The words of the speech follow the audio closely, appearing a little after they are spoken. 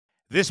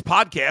This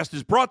podcast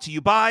is brought to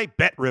you by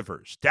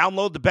BetRivers.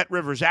 Download the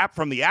BetRivers app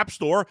from the App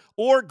Store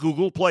or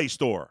Google Play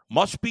Store.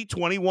 Must be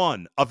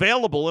 21.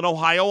 Available in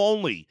Ohio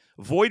only.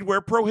 Void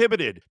where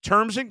prohibited.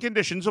 Terms and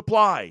conditions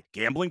apply.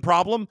 Gambling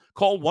problem?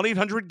 Call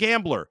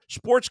 1-800-GAMBLER.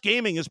 Sports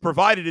gaming is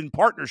provided in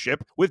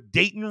partnership with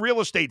Dayton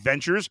Real Estate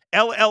Ventures,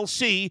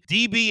 LLC,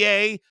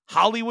 DBA,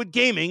 Hollywood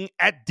Gaming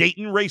at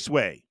Dayton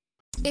Raceway.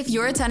 If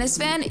you're a tennis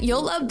fan,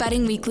 you'll love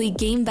Betting Weekly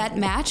Game Bet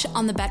Match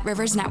on the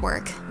BetRivers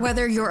Network.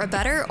 Whether you're a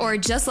bettor or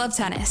just love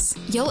tennis,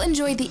 you'll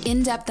enjoy the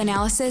in-depth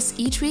analysis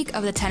each week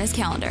of the tennis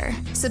calendar.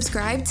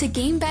 Subscribe to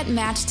Game Bet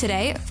Match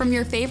today from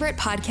your favorite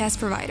podcast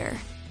provider.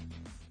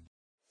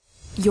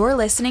 You're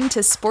listening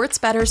to Sports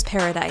Bettor's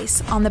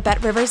Paradise on the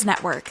BetRivers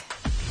Network.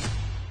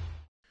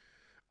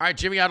 All right,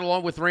 Jimmy Ott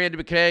along with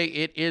Randy McKay.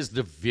 It is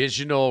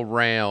divisional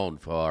round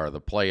for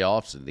the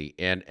playoffs in the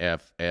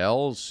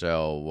NFL.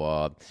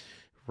 So,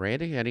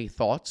 Randy, any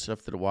thoughts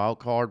after the wild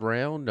card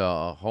round?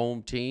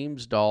 Home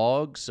teams,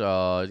 dogs. They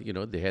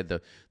had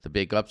the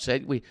big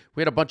upset. We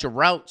had a bunch of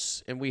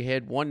routes, and we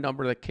had one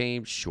number that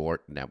came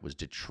short, and that was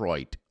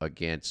Detroit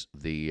against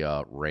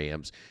the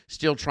Rams.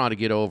 Still trying to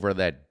get over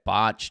that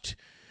botched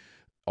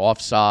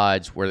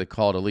offsides where they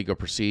called a legal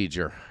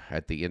procedure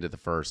at the end of the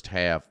first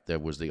half.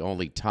 That was the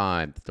only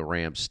time that the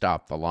Rams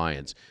stopped the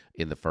Lions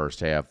in the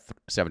first half.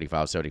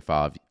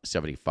 75,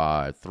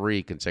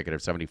 3 consecutive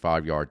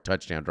 75-yard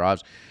touchdown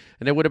drives.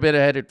 And they would have been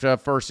ahead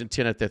at first and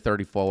 10 at their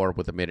 34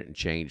 with a minute and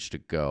change to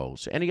go.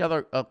 So any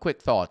other quick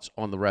thoughts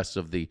on the rest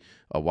of the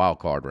wild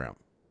card round?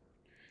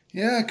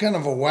 Yeah, kind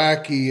of a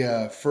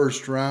wacky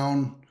first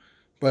round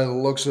by the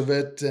looks of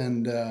it.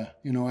 And, I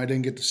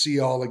didn't get to see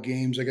all the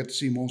games. I got to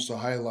see most of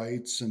the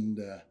highlights.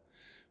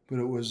 But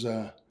it was,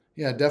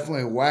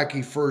 definitely a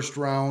wacky first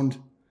round.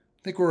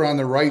 I think we're on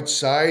the right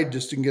side,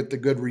 just didn't get the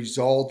good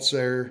results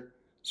there,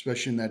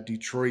 especially in that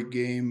Detroit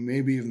game,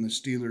 maybe even the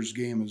Steelers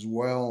game as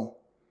well.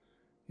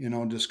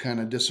 Just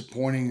kind of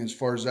disappointing as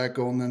far as that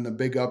goes. And then the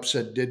big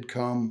upset did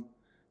come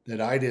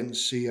that I didn't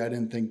see. I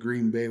didn't think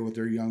Green Bay with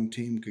their young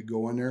team could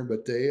go in there,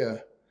 but they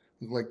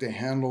looked like they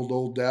handled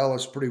old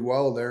Dallas pretty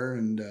well there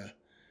and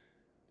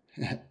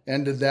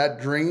ended that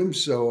dream.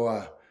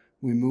 So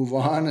we move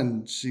on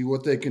and see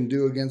what they can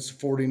do against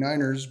the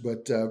 49ers.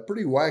 But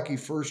pretty wacky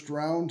first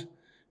round,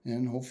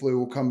 and hopefully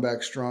we'll come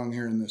back strong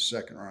here in the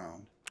second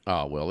round.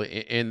 Oh, well,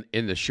 in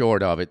the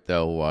short of it,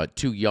 though,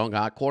 two young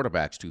hot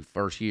quarterbacks, two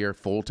first-year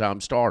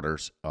full-time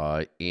starters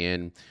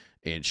in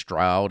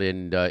Stroud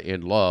and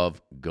in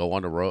Love go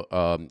on the road.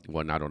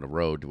 Well, not on the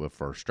road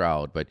for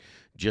Stroud, but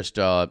just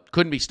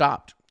couldn't be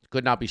stopped.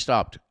 Could not be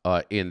stopped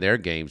in their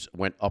games.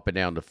 Went up and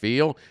down the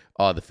field.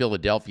 The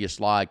Philadelphia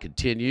slide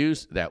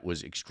continues. That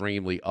was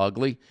extremely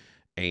ugly.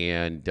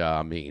 And,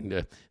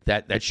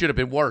 that should have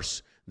been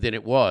worse than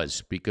it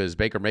was because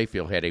Baker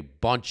Mayfield had a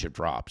bunch of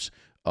drops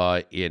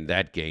in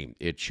that game.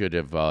 It should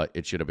have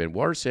been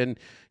worse. And,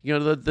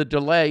 the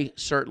delay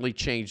certainly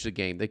changed the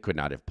game. They could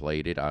not have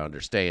played it, I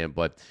understand,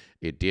 but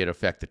it did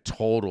affect the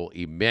total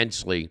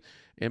immensely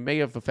and may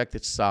have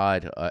affected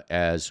side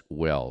as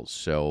well.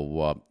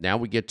 So now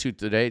we get to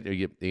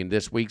today in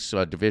this week's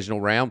divisional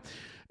round.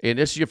 And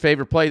this is your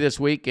favorite play this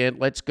week. And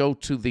let's go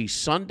to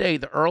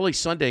the early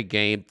Sunday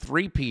game,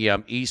 3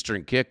 p.m.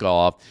 Eastern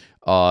kickoff,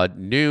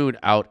 noon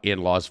out in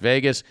Las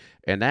Vegas.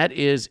 And it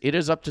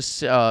is up to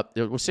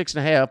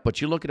 6.5, but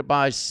you're looking to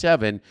buy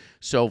 7.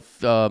 So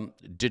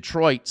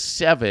Detroit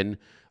 7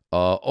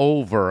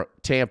 over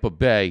Tampa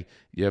Bay.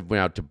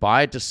 Now to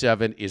buy it to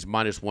 7 is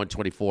minus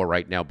 124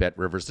 right now.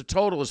 BetRivers. The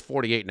total is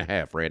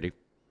 48.5. Randy.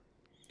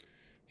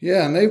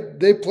 Yeah, and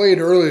they played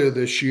earlier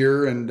this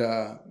year,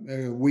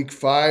 and week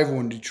 5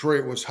 when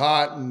Detroit was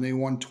hot, and they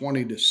won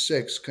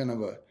 20-6. Kind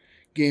of a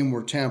game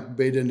where Tampa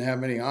Bay didn't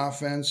have any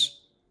offense.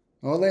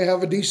 Well, they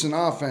have a decent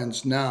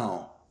offense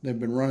now. They've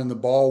been running the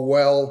ball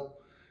well.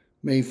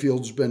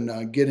 Mayfield's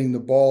been getting the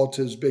ball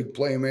to his big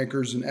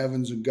playmakers and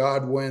Evans and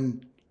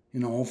Godwin.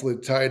 Hopefully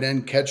the tight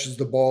end catches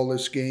the ball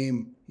this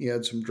game. He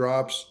had some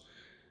drops.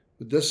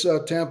 But this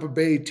Tampa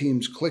Bay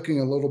team's clicking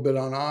a little bit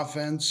on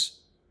offense.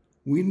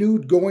 We knew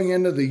going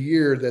into the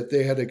year that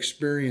they had an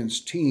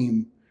experienced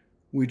team.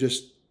 We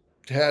just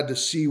had to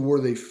see where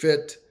they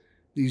fit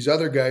these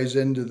other guys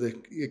into the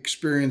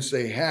experience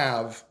they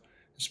have,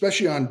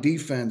 especially on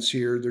defense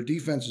here. Their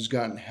defense has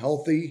gotten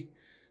healthy.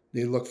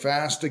 They look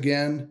fast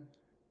again.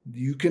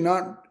 You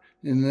cannot,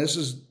 and this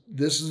is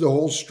the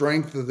whole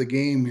strength of the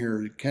game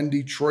here. Can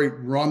Detroit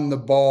run the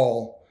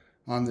ball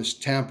on this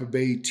Tampa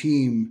Bay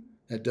team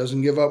that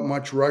doesn't give up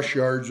much rush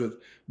yards with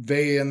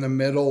Vea in the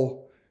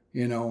middle,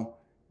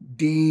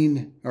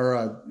 Davis,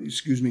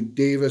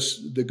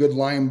 the good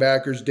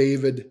linebackers,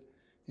 David,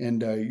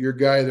 and your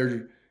guy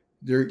there,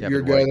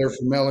 your guy there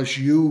from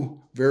LSU,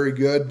 very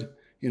good,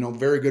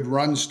 very good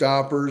run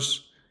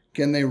stoppers.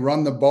 Can they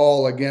run the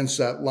ball against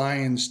that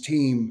Lions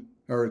team,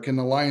 or can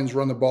the Lions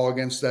run the ball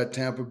against that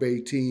Tampa Bay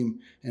team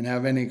and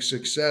have any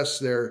success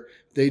there?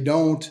 If they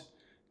don't,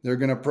 they're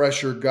going to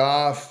pressure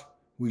Goff.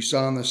 We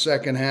saw in the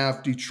second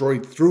half,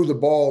 Detroit threw the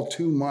ball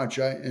too much,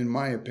 in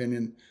my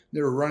opinion.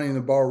 They were running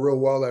the ball real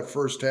well that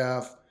first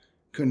half,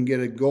 couldn't get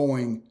it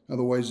going.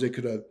 Otherwise, they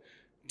could have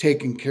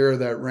taken care of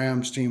that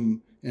Rams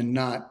team and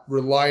not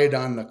relied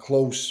on the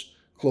close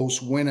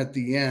win at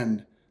the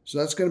end. So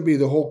that's going to be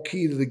the whole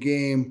key to the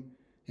game.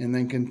 And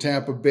then can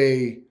Tampa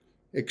Bay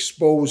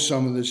expose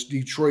some of this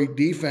Detroit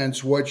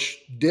defense,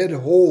 which did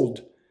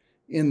hold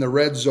in the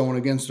red zone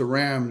against the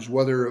Rams,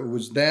 whether it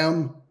was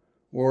them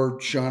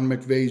or Sean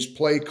McVay's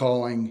play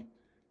calling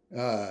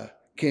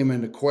came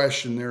into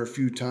question there a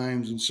few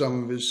times, and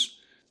some of his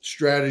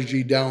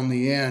strategy down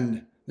the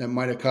end that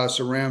might have cost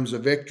the Rams a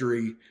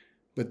victory.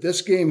 But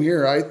this game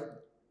here, I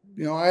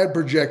had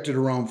projected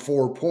around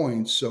 4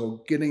 points,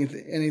 so getting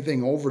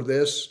anything over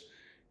this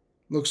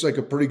looks like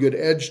a pretty good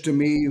edge to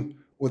me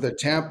with a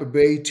Tampa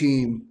Bay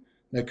team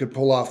that could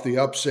pull off the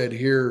upset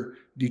here.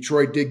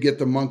 Detroit did get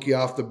the monkey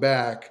off the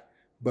back,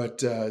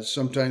 but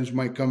sometimes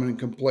might come in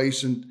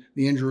complacent.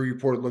 The injury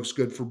report looks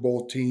good for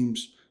both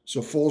teams.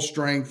 So full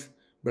strength,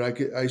 but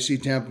I see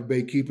Tampa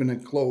Bay keeping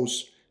it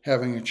close,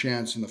 having a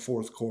chance in the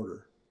fourth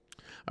quarter.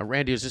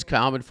 Randy, is this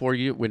common for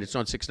you when it's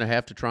on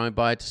 6.5 to try and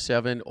buy it to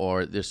 7,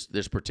 or this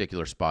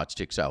particular spot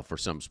sticks out for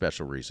some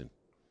special reason?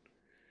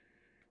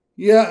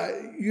 Yeah,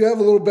 you have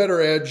a little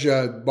better edge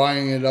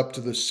buying it up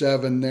to the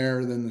 7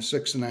 there than the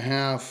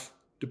 6.5,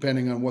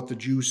 depending on what the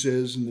juice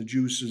is, and the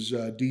juice is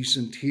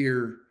decent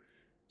here.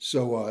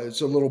 So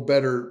it's a little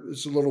better.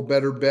 It's a little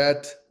better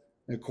bet.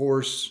 Of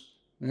course,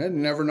 I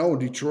never know.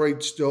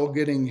 Detroit's still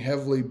getting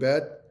heavily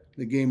bet.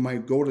 The game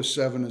might go to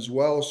 7 as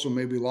well, so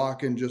maybe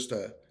lock in just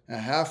a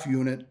half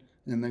unit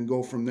and then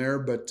go from there.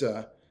 But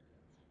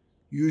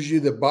usually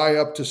the buy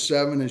up to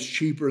 7 is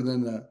cheaper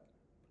than the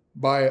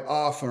buy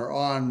off or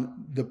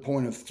on the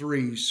point of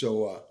 3.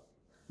 So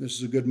this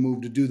is a good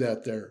move to do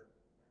that there.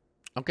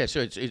 Okay,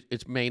 so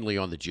it's mainly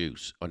on the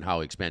juice, on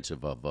how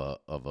expensive of a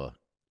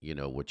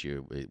what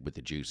you with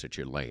the juice that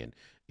you're laying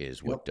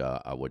is what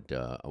I would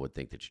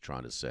think that you're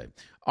trying to say.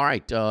 All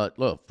right,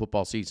 look,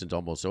 football season's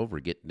almost over,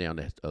 getting down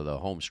to the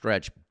home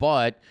stretch,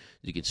 but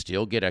you can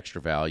still get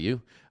extra value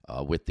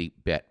with the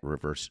Bet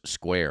Rivers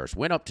Squares.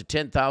 Went up to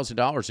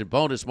 $10,000 in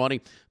bonus money.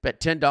 Bet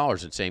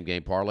 $10 in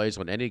same-game parlays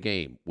on any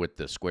game with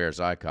the Squares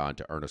icon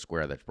to earn a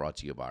square. That's brought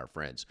to you by our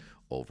friends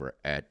over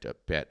at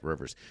Bet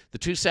Rivers. The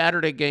 2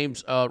 Saturday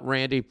games,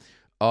 Randy,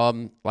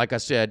 like I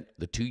said,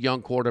 the 2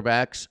 young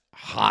quarterbacks,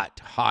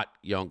 hot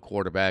young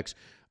quarterbacks.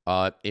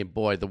 And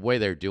boy, the way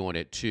they're doing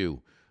it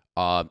too,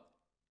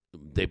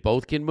 they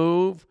both can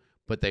move,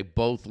 but they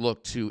both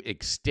look to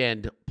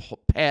extend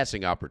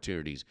passing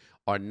opportunities,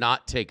 are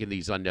not taking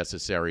these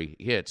unnecessary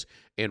hits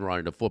in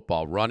running the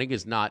football. Running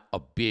is not a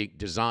big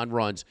design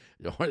runs.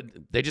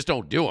 They just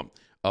don't do them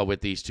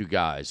with these 2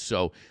 guys.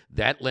 So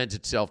that lends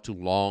itself to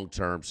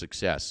long-term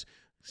success.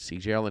 See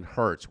Jalen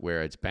Hurts,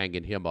 where it's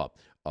banging him up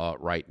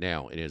right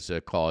now, and has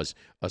caused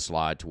a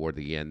slide toward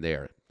the end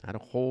there. Not a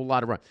whole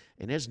lot of run.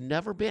 And there's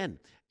never been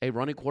a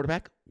running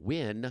quarterback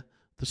win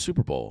the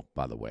Super Bowl,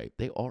 by the way.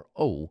 They are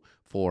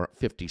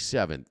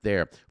 0-for-57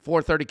 there.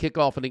 4:30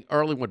 kickoff in the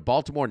early one.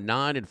 Baltimore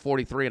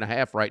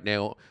 9-43.5 right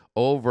now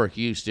over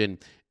Houston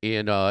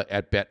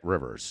at Bet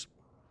Rivers.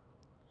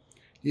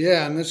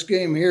 Yeah, in this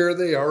game here,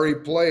 they already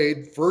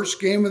played. First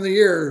game of the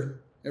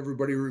year.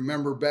 Everybody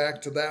remember back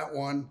to that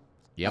one.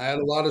 Yep.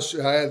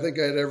 I think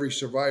I had every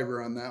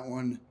survivor on that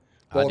one.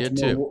 I did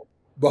too.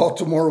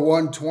 Baltimore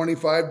won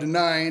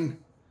 25-9.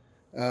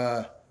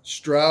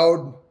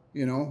 Stroud,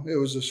 it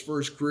was his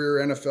first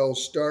career NFL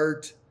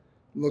start.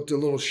 Looked a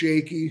little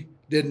shaky.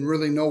 Didn't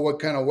really know what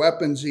kind of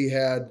weapons he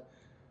had.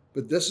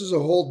 But this is a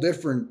whole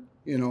different,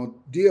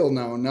 deal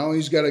now. Now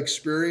he's got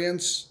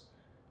experience.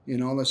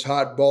 This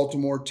hot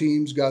Baltimore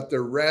team's got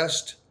their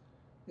rest,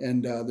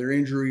 and their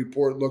injury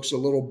report looks a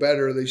little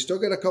better. They still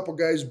got a couple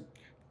guys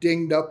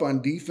dinged up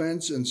on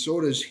defense, and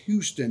so does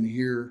Houston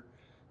here.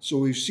 So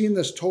we've seen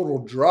this total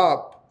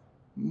drop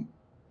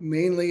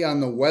mainly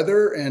on the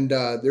weather, and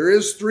there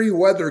is 3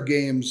 weather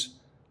games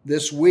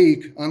this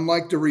week,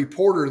 unlike the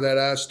reporter that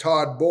asked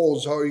Todd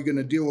Bowles, how are you going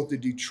to deal with the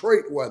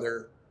Detroit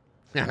weather?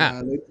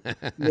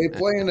 They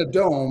play in a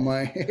dome.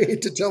 I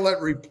hate to tell that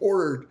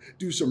reporter,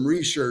 do some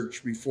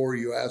research before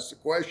you ask the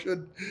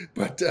question.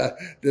 But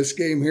this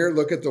game here,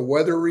 look at the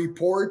weather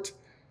report,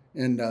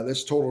 and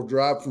this total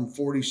drop from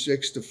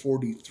 46 to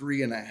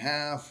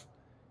 43.5.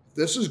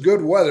 This is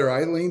good weather.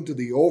 I lean to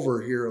the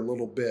over here a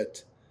little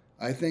bit.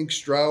 I think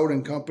Stroud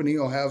and company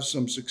will have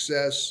some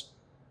success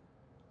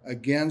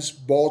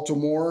against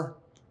Baltimore.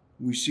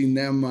 We've seen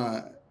them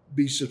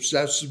be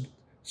successful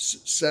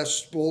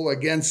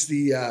against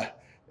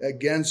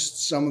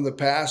against some of the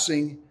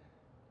passing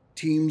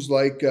teams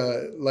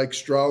like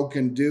Stroud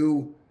can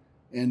do,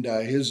 and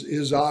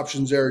his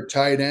options there are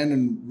tight end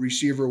and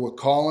receiver with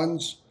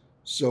Collins.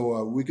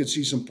 So we could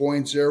see some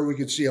points there. We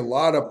could see a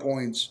lot of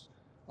points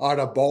out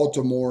of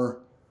Baltimore.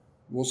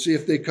 We'll see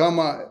if they come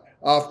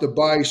off the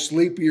bye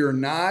sleepy or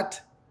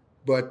not,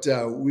 but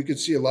we could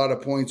see a lot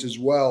of points as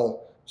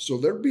well. So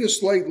there'd be a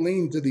slight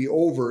lean to the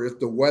over if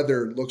the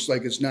weather looks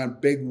like it's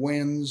not big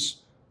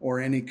winds or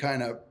any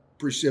kind of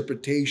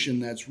precipitation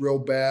that's real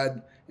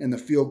bad and the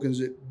field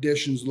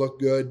conditions look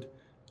good.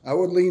 I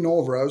would lean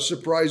over. I was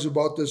surprised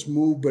about this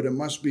move, but it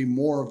must be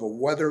more of a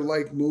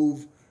weather-like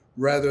move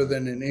rather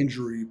than an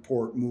injury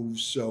report move.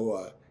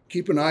 So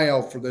keep an eye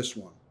out for this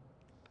one.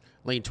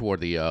 Lean toward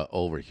the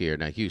over here.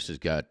 Now, Houston's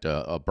got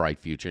a bright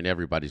future, and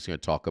everybody's going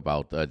to talk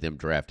about them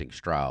drafting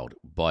Stroud.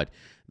 But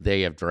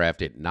they have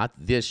drafted not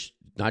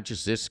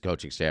just this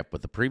coaching staff,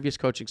 but the previous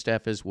coaching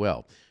staff as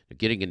well. They're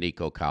getting a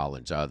Nico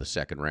Collins out of the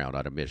second round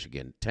out of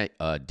Michigan.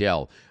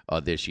 Dell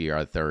this year,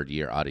 our third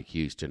year out of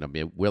Houston. I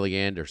mean, Willie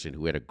Anderson,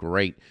 who had a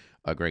great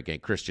game.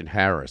 Christian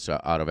Harris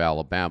out of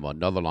Alabama,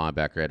 another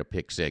linebacker, had a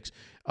pick six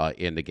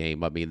in the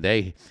game. I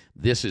mean,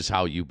 this is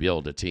how you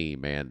build a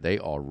team, man. They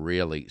are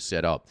really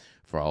set up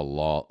for a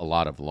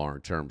lot of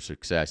long-term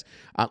success.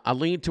 I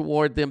lean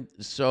toward them,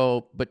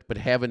 but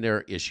having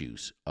their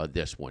issues,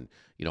 this one,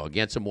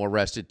 against a more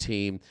rested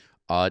team,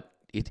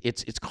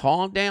 it's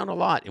calmed down a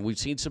lot, and we've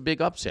seen some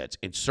big upsets.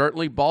 And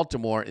certainly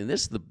Baltimore, and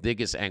this is the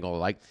biggest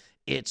angle,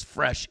 it's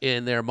fresh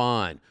in their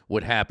mind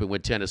what happened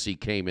when Tennessee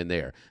came in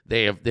there.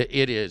 They have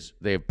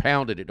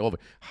pounded it over.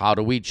 How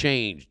do we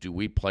change? Do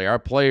we play our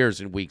players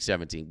in Week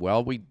 17?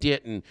 Well, we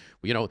didn't.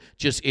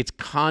 It's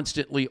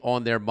constantly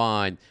on their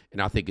mind,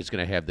 and I think it's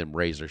going to have them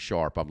razor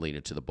sharp. I'm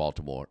leaning to the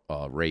Baltimore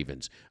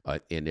Ravens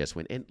in this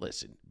one. And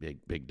listen,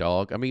 big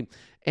dog. I mean,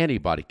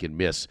 anybody can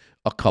miss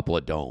a couple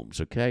of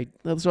domes, okay?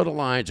 Those other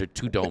Lions are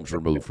 2 domes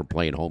removed from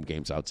playing home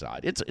games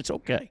outside. It's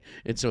okay.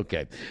 It's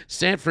okay.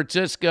 San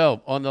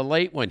Francisco on the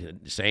late one,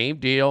 same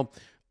deal.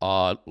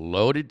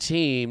 Loaded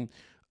team,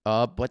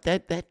 but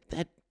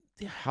that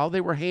how they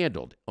were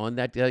handled on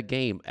that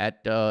game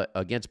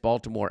against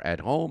Baltimore at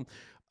home.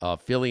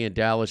 Philly and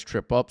Dallas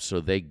trip up, so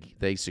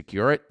they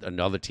secure it.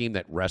 Another team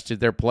that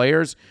rested their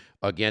players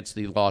against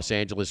the Los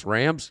Angeles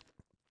Rams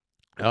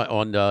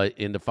in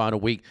the final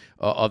week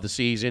of the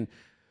season.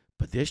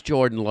 But this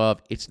Jordan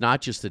Love, it's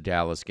not just the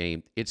Dallas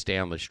game. It's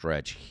down the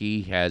stretch.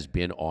 He has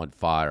been on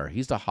fire.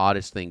 He's the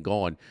hottest thing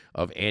going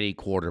of any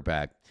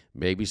quarterback.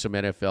 Maybe some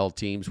NFL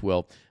teams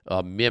will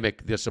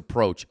mimic this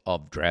approach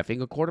of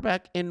drafting a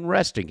quarterback and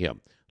resting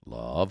him.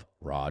 Love,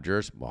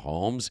 Rodgers,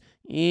 Mahomes,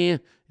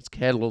 it's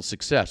had a little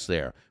success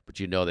there. But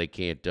they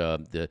can't,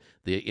 the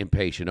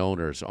impatient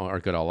owners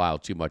aren't going to allow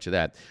too much of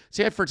that.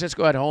 San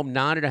Francisco at home,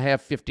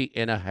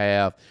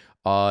 9.5,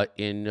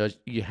 50.5.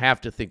 You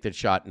have to think that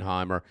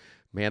Schottenheimer,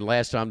 man,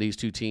 last time these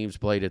two teams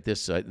played at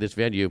this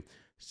venue,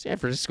 San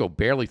Francisco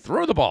barely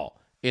threw the ball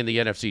in the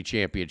NFC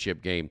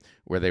Championship game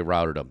where they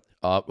routed them.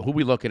 Who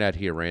we looking at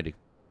here, Randy?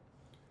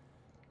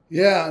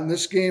 Yeah, in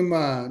this game,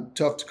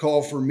 tough to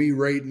call for me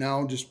right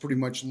now. Just pretty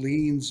much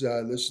leans.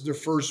 This is their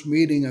first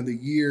meeting of the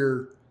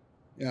year.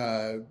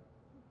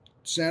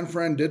 San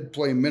Fran did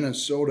play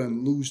Minnesota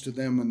and lose to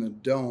them in the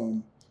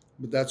Dome,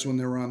 but that's when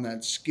they were on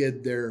that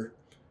skid there,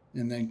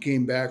 and then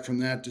came back from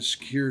that to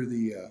secure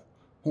the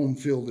home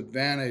field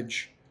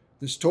advantage.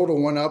 This total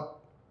went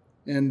up,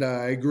 and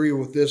I agree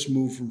with this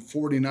move from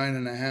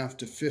 49.5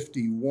 to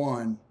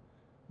 51.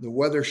 The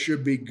weather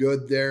should be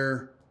good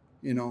there.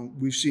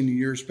 We've seen in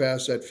years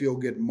past that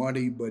field get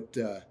muddy, but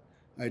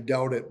I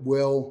doubt it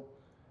will.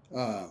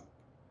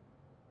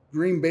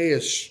 Green Bay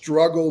has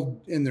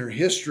struggled in their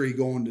history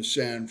going to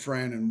San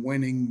Fran and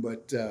winning,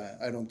 but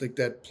I don't think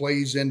that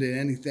plays into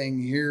anything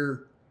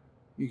here.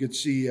 You could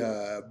see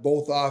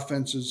both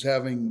offenses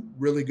having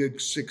really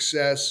good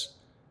success,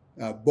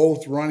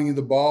 both running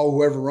the ball.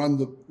 Whoever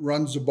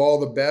runs the ball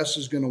the best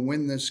is going to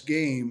win this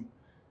game.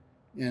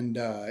 And,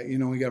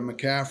 we got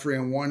McCaffrey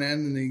on one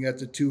end, and then you got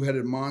the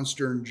two-headed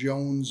monster and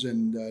Jones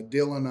and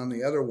Dillon on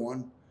the other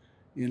one,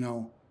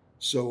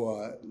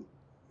 So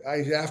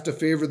I have to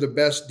favor the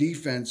best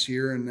defense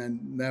here, and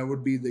then that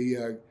would be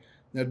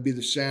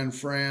the San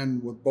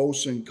Fran with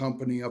Bosa and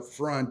company up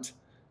front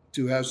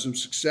to have some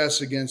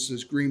success against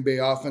this Green Bay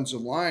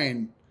offensive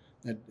line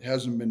that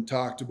hasn't been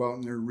talked about,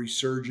 and they're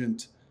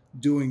resurgent,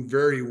 doing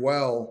very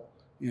well.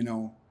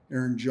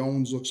 Aaron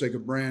Jones looks like a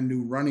brand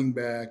new running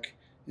back.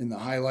 In the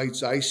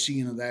highlights I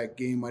seen of that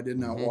game, I did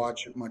not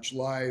watch it much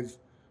live.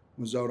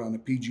 Was out on a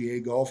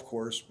PGA golf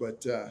course,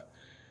 but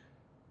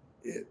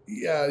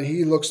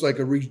he looks like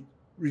a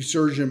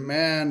resurgent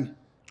man.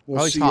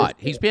 He's hot.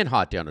 He's been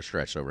hot down the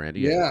stretch, though,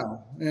 Randy. Yeah,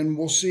 and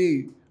we'll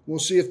see. We'll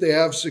see if they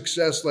have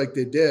success like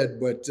they did.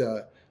 But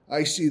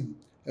I see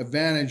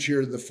advantage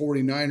here to the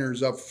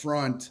 49ers up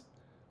front.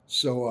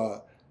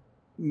 So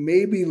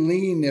maybe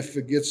lean if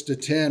it gets to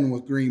 10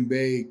 with Green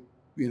Bay,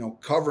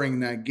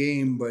 covering that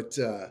game. But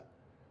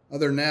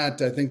other than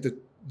that, I think that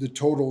the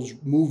totals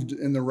moved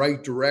in the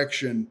right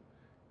direction,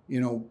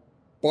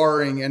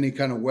 barring any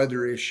kind of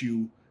weather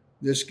issue.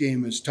 This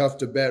game is tough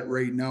to bet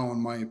right now, in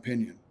my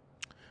opinion.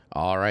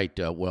 All right.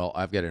 Well,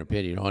 I've got an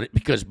opinion on it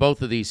because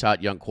both of these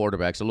hot young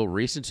quarterbacks, a little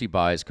recency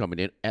bias coming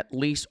in, at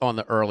least on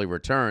the early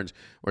returns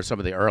or some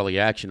of the early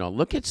action on.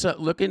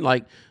 Looking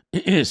like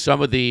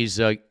some of these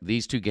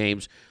two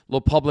games,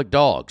 little public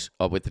dogs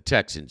with the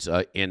Texans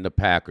and the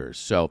Packers.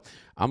 So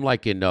I'm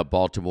liking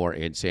Baltimore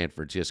and San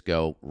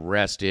Francisco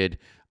rested.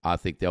 I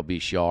think they'll be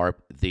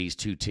sharp. These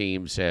two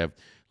teams have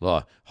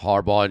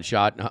Harbaugh and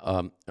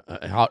Schottenheimer,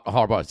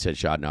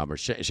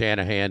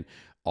 Shanahan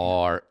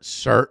are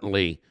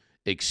certainly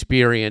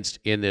experienced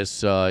in this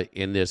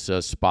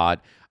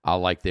spot. I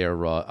like their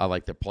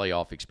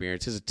playoff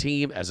experience as a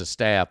team, as a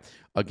staff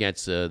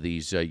against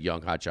these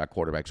young hotshot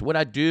quarterbacks. What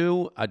I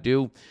do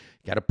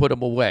got to put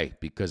them away,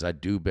 because I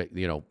do,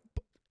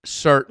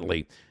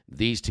 certainly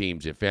these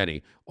teams, if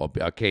any,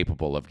 are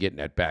capable of getting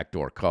that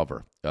backdoor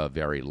cover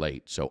very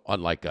late. So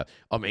unlike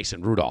a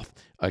Mason Rudolph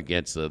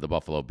against the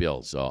Buffalo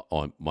Bills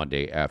on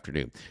Monday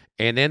afternoon.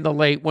 And then the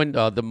late one,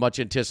 the much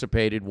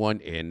anticipated one,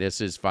 and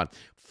this is fun.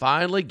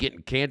 Finally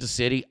getting Kansas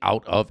City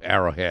out of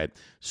Arrowhead.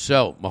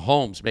 So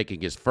Mahomes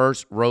making his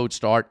first road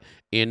start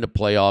in the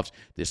playoffs.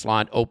 This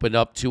line opened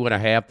up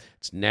 2.5.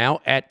 It's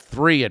now at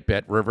 3 at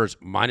Bet Rivers,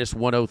 minus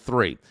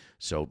 103.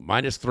 So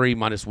 -3,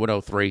 minus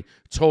 103,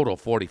 total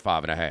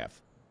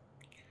 45.5.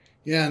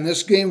 Yeah, and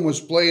this game was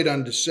played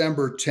on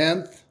December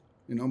 10th,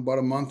 about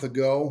a month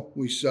ago.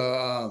 We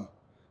saw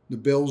the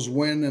Bills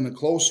win in a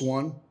close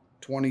one,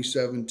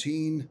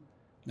 2017.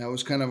 That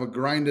was kind of a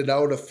grinded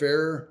out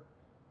affair.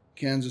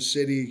 Kansas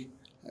City,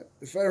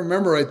 if I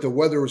remember right, the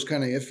weather was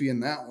kind of iffy in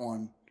that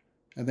one.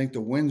 I think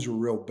the winds were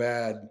real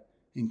bad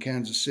in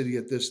Kansas City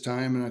at this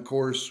time. And, of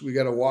course, we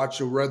got to watch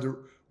the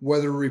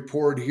weather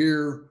report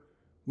here.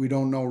 We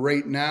don't know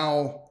right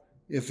now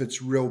if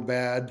it's real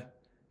bad,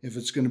 if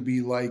it's going to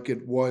be like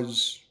it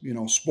was,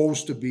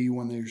 supposed to be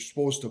when they're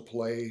supposed to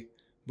play.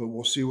 But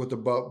we'll see what the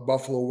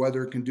Buffalo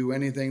weather can do.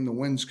 Anything. The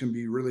winds can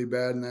be really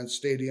bad in that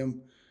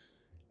stadium.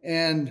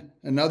 And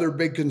another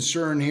big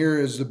concern here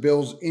is the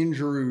Bills'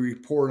 injury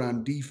report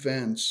on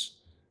defense.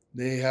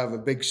 They have a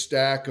big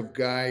stack of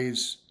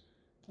guys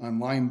on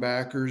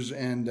linebackers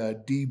and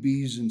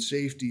DBs and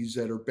safeties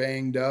that are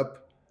banged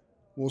up.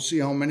 We'll see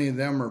how many of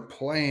them are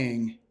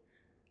playing.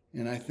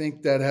 And I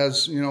think that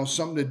has,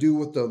 something to do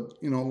with the,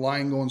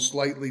 line going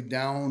slightly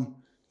down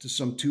to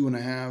some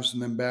 2.5s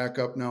and then back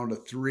up now to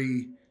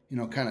 3,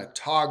 kind of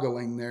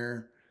toggling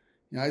there.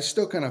 I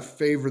still kind of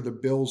favor the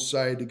Bills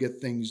side to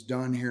get things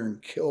done here and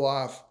kill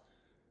off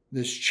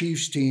this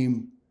Chiefs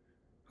team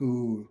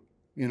who,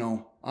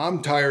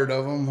 I'm tired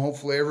of them.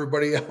 Hopefully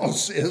everybody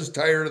else is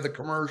tired of the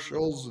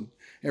commercials and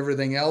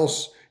everything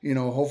else.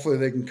 Hopefully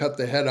they can cut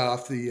the head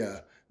off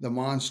the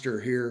monster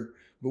here.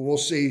 But we'll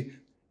see.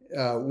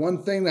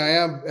 One thing that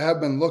I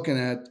have been looking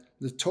at,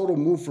 the total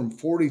move from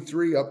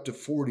 43 up to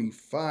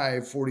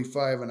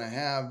 45 and a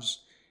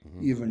halves,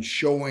 even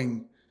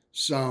showing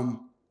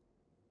some.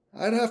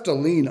 I'd have to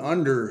lean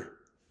under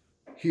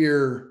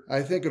here.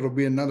 I think it'll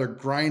be another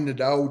grinded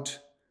out,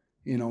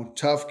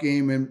 tough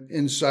game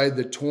inside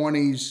the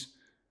 20s.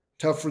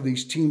 Tough for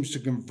these teams to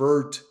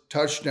convert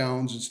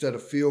touchdowns instead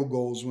of field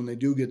goals when they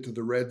do get to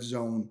the red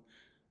zone.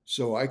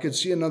 So I could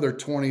see another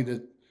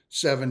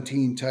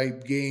 20-17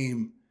 type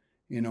game,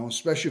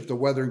 especially if the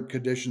weather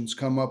conditions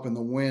come up in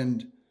the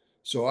wind.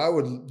 So I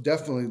would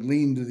definitely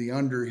lean to the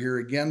under here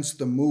against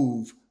the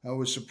move. I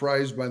was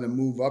surprised by the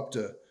move up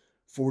to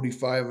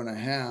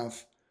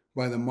 45.5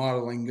 by the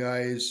modeling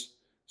guys.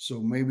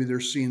 So maybe they're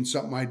seeing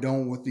something I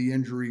don't with the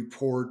injury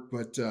report.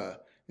 But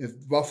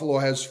if Buffalo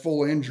has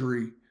full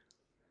injury,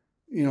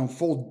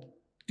 full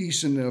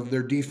decent of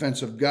their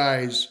defensive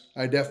guys,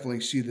 I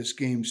definitely see this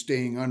game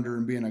staying under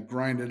and being a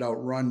grinded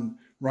out run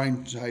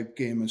type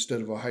game instead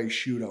of a high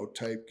shootout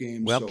type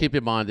game. Well, keep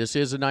in mind, this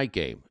is a night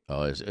game.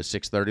 It's a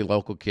 6:30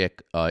 local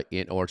kick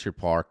in Orchard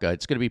Park.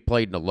 It's going to be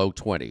played in the low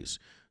 20s.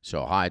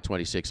 So high at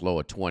 26, low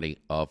at 20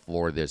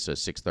 for this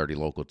 6:30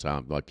 local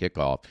time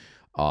kickoff.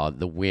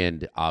 The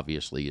wind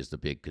obviously is the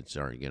big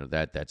concern.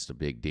 That's the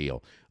big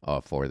deal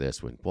for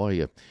this one.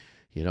 Boy,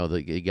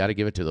 you got to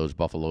give it to those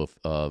Buffalo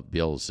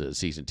Bills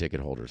season ticket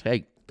holders.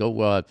 Hey,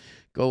 go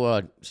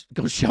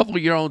shovel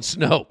your own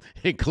snow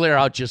and clear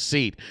out your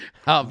seat.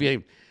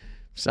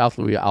 South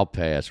Louisiana, I'll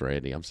pass,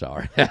 Randy. I'm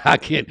sorry. I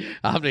can't.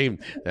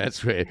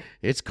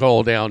 It's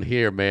cold down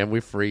here, man.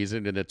 We're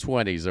freezing in the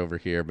 20s over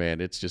here,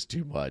 man. It's just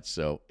too much.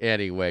 So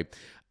anyway,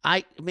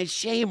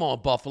 shame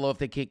on Buffalo if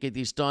they can't get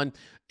these done.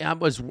 I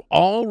was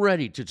all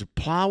ready to just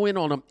plow in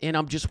on them, and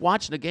I'm just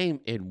watching the game,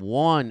 and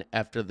one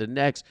after the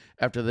next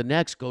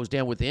goes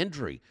down with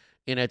injury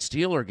in that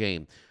Steeler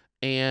game.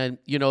 And,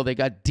 they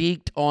got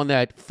deked on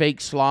that fake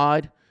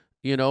slide,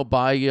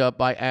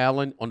 by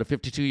Allen on the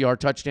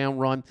 52-yard touchdown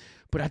run.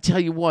 But I tell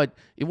you what,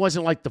 it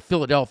wasn't like the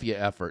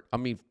Philadelphia effort.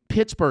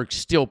 Pittsburgh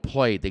still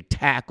played. They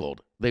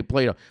tackled. They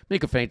played.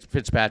 Minka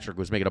Fitzpatrick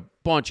was making a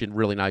bunch of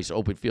really nice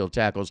open field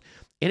tackles.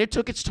 And it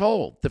took its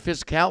toll, the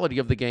physicality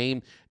of the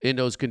game in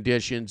those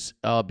conditions,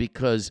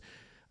 because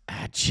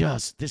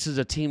this is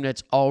a team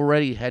that's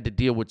already had to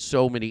deal with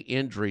so many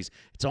injuries.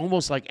 It's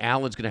almost like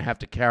Allen's going to have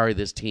to carry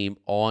this team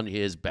on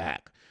his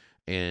back.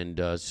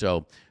 And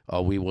so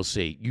we will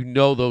see.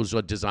 Those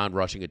design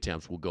rushing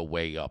attempts will go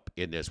way up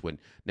in this one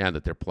now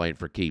that they're playing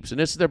for keeps. And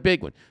this is their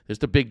big one. This is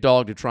the big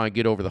dog to try and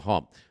get over the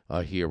hump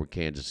here with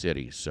Kansas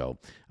City. So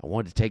I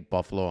wanted to take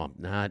Buffalo. I'm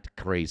not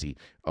crazy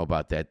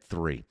about that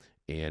 3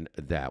 in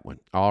that one.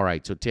 All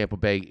right, so Tampa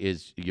Bay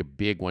is your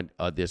big one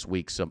this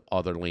week. Some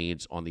other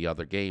leans on the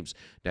other games.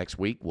 Next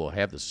week, we'll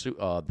have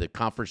the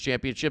conference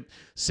championship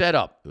set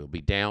up. It'll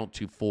be down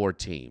to 4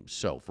 teams.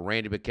 So for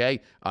Randy McKay,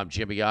 I'm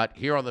Jimmy Ott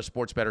here on the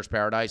Sports Bettor's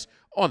Paradise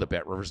on the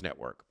Bet Rivers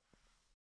Network.